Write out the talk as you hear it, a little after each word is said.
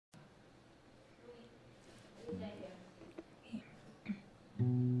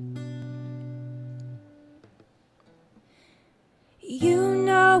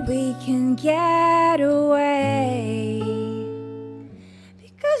we can get away,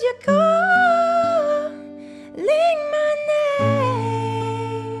 because you're calling my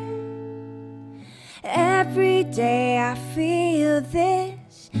name. Every day I feel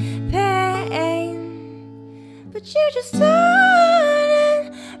this pain, but you just turn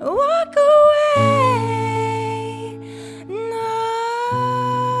and walk away. No,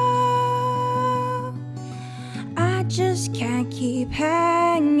 I just can't keep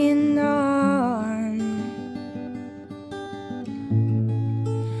hanging on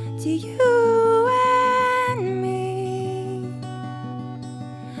to you and me.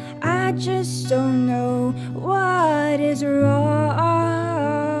 I just don't know what is wrong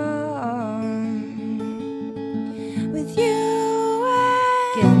with you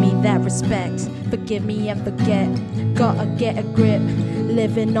and Give me that respect, forgive me and forget. Gotta get a grip,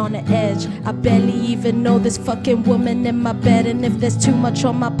 living on the edge. I barely even know this fucking woman in my bed. And if there's too much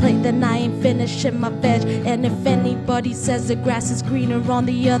on my plate, then I ain't finishing my veg. And if anybody says the grass is greener on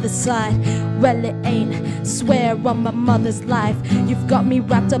the other side, well it ain't, swear on my mother's life. You've got me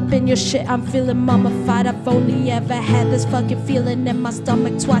wrapped up in your shit, I'm feeling mummified. I've only ever had this fucking feeling in my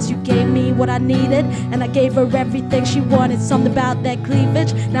stomach twice. You gave me what I needed, and I gave her everything she wanted. Something about that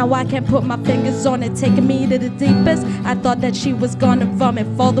cleavage, now I can't put my fingers on it, taking me to the deepest. I thought that she was gonna vomit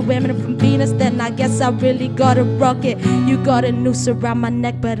for the women from Venus, then I guess I really gotta rock it. You got a noose around my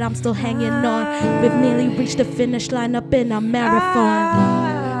neck, but I'm still hanging on. We've nearly reached the finish line up in our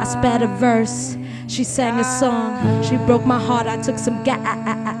marathon. I spat a verse, she sang a song. She broke my heart, I took some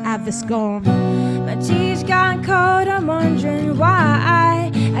Gaviscon. my tea's gone cold, I'm wondering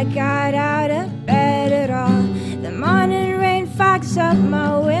why I got out of bed at all. The morning rain fogs up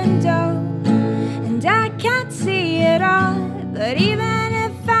my window, and I can't see it all. But even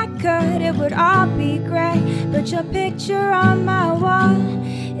if I could, it would all be great. But your picture on my wall,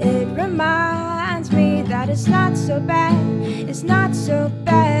 it reminds me that it's not so bad, it's not so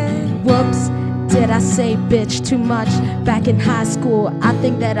bad. Whoops, did I say bitch too much? Back in high school, I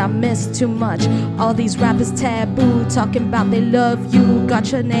think that I missed too much. All these rappers taboo, talking about they love you.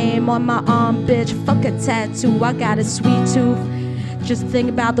 Got your name on my arm, bitch, fuck a tattoo. I got a sweet tooth. Just think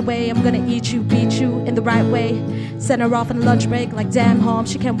about the way I'm gonna eat you, beat you in the right way. Send her off on a lunch break like damn home,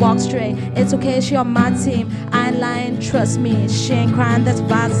 she can't walk straight. It's okay, she on my team, I ain't lying, trust me. She ain't crying, that's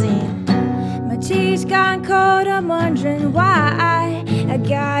Vazine. My tea's gone cold, I'm wondering why I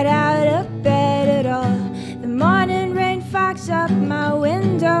got out of bed at all. The morning rain fogs up my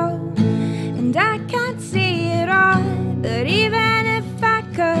window, and I can't see it all. But even if I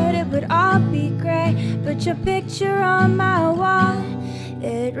could, it would all be great. But your picture on my wall,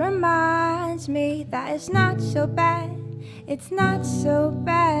 it reminds me that it's not so bad, it's not so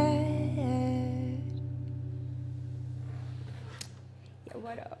bad. Yeah,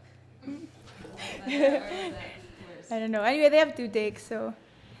 what up? I don't know. Anyway, they have 2 takes, so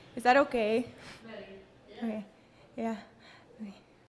is that okay? Okay. Yeah.